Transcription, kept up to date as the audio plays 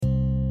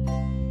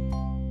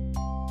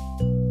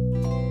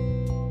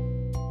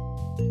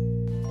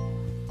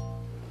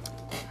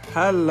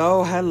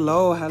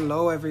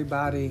Hello,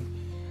 everybody.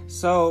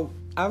 So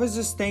I was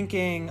just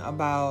thinking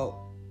about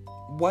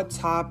what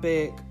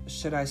topic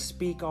should I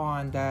speak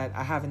on that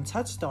I haven't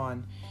touched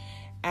on.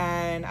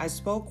 And I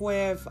spoke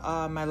with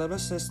my little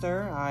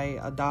sister. I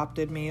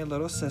adopted me a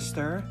little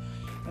sister.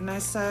 And I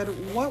said,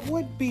 what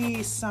would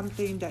be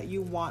something that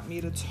you want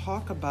me to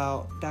talk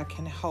about that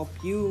can help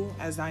you?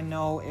 As I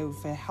know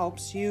if it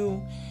helps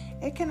you,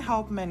 it can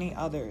help many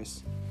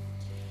others.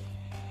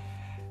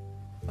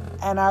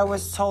 And I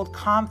was told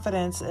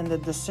confidence in the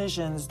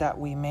decisions that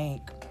we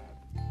make.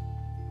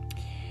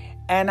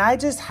 And I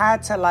just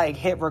had to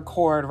hit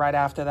record right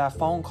after that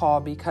phone call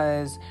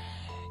because,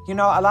 a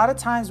lot of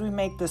times we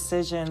make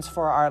decisions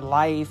for our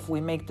life. We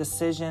make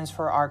decisions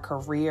for our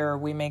career.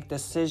 We make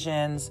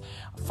decisions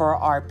for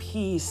our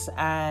peace.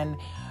 And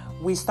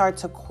we start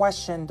to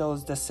question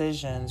those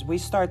decisions. We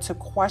start to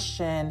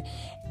question,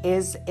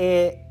 is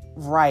it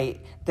right?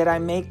 Did I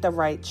make the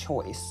right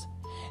choice?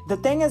 The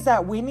thing is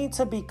that we need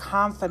to be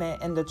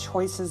confident in the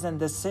choices and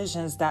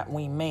decisions that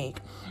we make,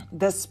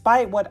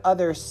 despite what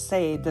others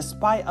say,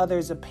 despite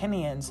others'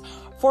 opinions.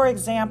 For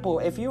example,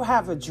 if you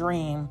have a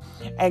dream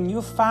and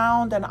you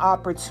found an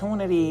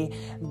opportunity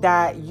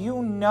that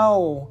you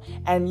know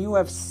and you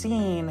have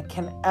seen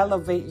can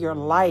elevate your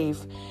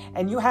life,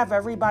 and you have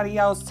everybody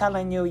else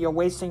telling you you're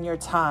wasting your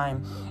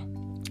time,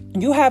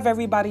 you have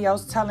everybody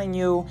else telling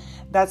you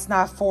that's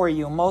not for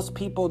you. Most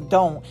people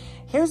don't.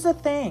 Here's the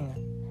thing.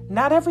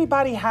 Not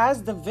everybody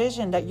has the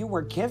vision that you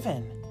were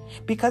given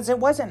because it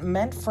wasn't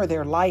meant for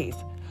their life.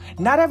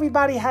 Not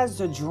everybody has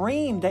the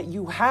dream that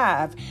you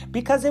have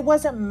because it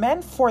wasn't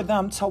meant for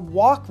them to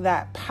walk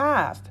that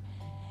path.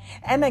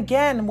 And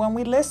again, when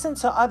we listen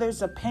to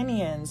others'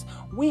 opinions,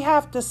 we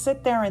have to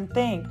sit there and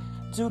think,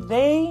 do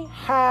they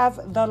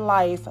have the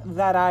life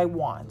that I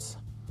want?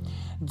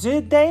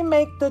 Did they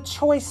make the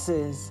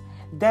choices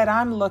that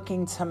I'm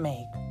looking to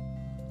make?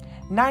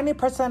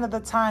 90% of the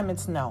time,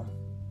 it's no.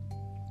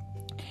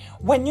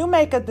 When you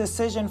make a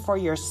decision for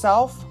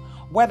yourself,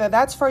 whether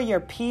that's for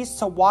your peace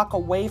to walk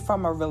away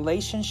from a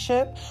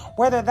relationship,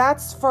 whether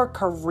that's for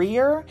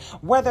career,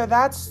 whether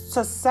that's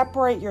to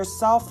separate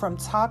yourself from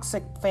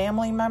toxic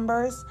family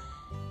members,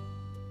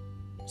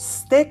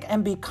 stick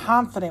and be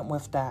confident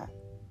with that.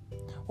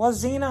 Well,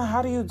 Zena,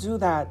 how do you do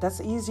that?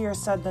 That's easier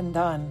said than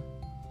done.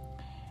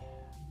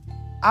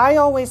 I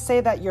always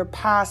say that your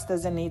past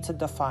doesn't need to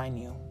define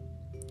you.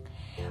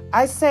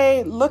 I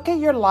say, look at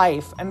your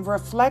life and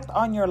reflect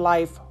on your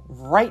life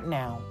right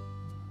now.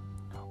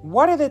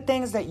 What are the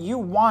things that you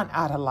want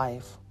out of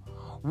life?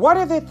 What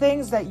are the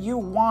things that you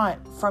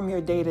want from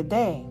your day to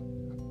day?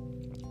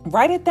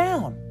 Write it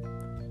down.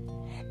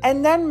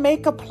 And then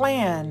make a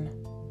plan,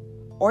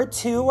 or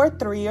 2 or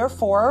 3 or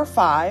 4 or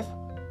 5,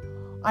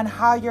 on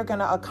how you're going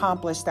to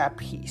accomplish that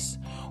piece.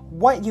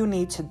 What you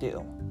need to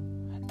do.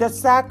 The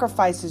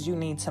sacrifices you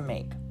need to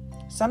make.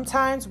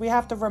 Sometimes we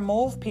have to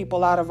remove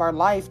people out of our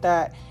life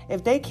that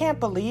if they can't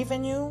believe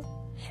in you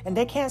and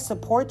they can't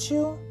support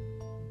you,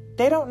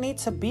 they don't need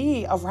to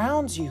be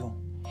around you.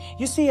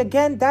 You see,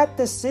 again, that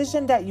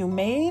decision that you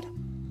made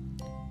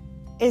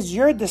is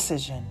your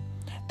decision.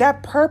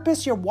 That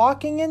purpose you're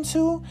walking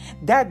into,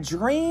 that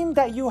dream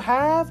that you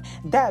have,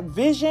 that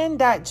vision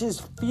that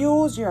just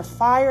fuels your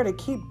fire to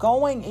keep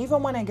going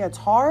even when it gets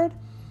hard.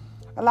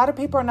 A lot of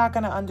people are not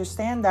going to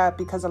understand that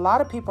because a lot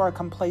of people are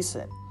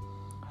complacent.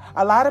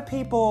 A lot of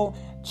people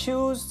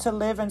choose to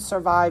live in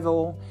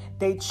survival.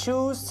 They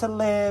choose to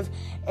live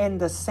in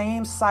the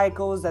same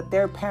cycles that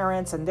their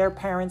parents and their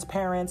parents'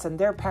 parents and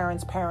their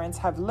parents' parents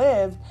have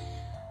lived.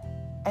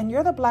 And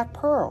you're the black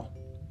pearl.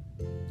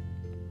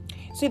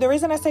 See, the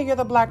reason I say you're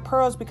the black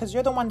pearl is because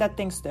you're the one that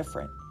thinks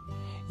different.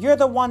 You're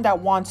the one that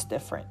wants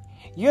different.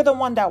 You're the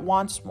one that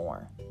wants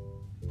more.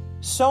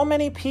 So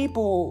many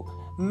people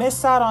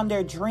miss out on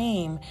their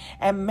dream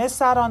and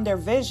miss out on their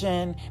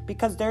vision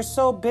because they're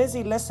so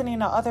busy listening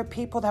to other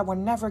people that were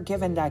never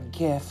given that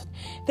gift.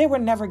 They were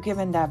never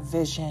given that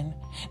vision.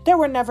 They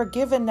were never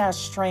given that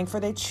strength, or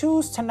they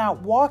choose to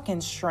not walk in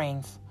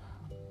strength.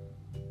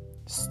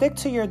 Stick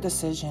to your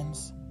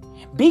decisions.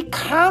 Be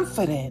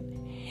confident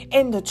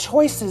in the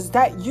choices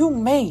that you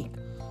make,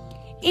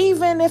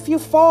 even if you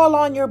fall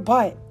on your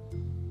butt.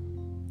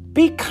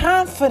 Be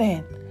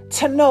confident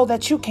to know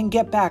that you can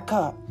get back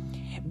up.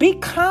 Be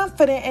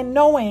confident in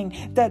knowing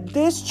that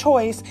this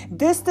choice,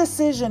 this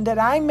decision that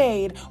I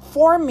made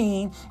for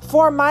me,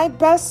 for my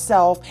best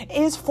self,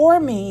 is for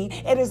me.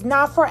 It is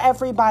not for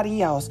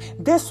everybody else.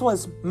 This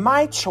was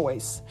my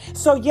choice.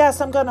 So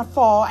yes, I'm going to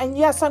fall. And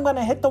yes, I'm going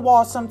to hit the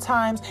wall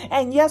sometimes.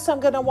 And yes,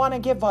 I'm going to want to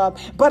give up,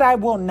 but I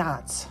will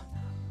not.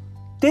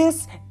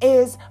 This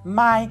is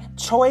my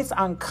choice.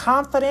 I'm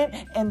confident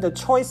in the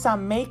choice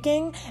I'm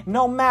making.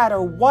 No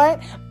matter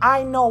what,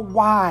 I know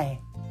why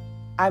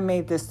I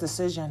made this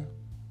decision.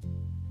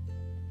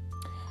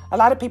 A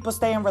lot of people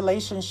stay in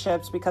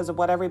relationships because of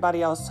what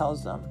everybody else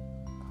tells them.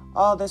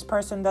 Oh, this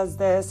person does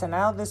this and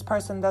now this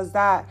person does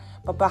that.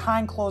 But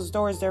behind closed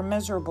doors, they're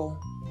miserable.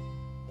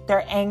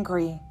 They're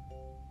angry.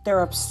 They're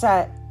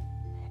upset.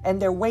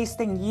 And they're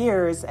wasting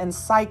years and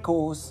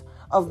cycles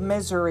of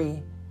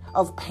misery,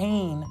 of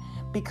pain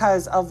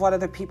because of what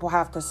other people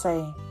have to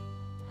say.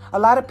 A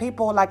lot of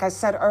people, like I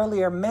said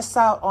earlier, miss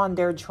out on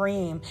their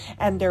dream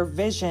and their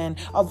vision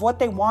of what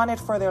they wanted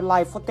for their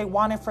life, what they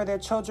wanted for their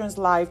children's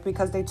life,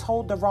 because they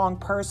told the wrong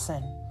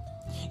person.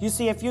 You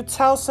see, if you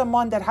tell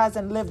someone that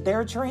hasn't lived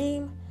their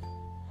dream,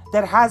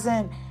 that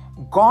hasn't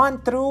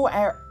gone through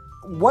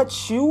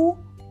what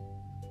you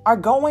are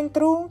going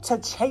through to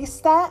chase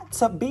that,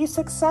 to be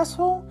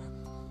successful,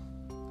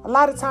 a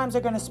lot of times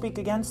they're going to speak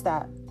against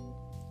that.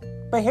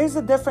 But here's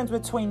the difference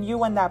between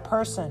you and that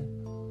person.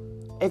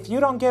 If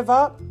you don't give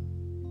up,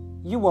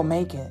 you will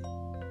make it.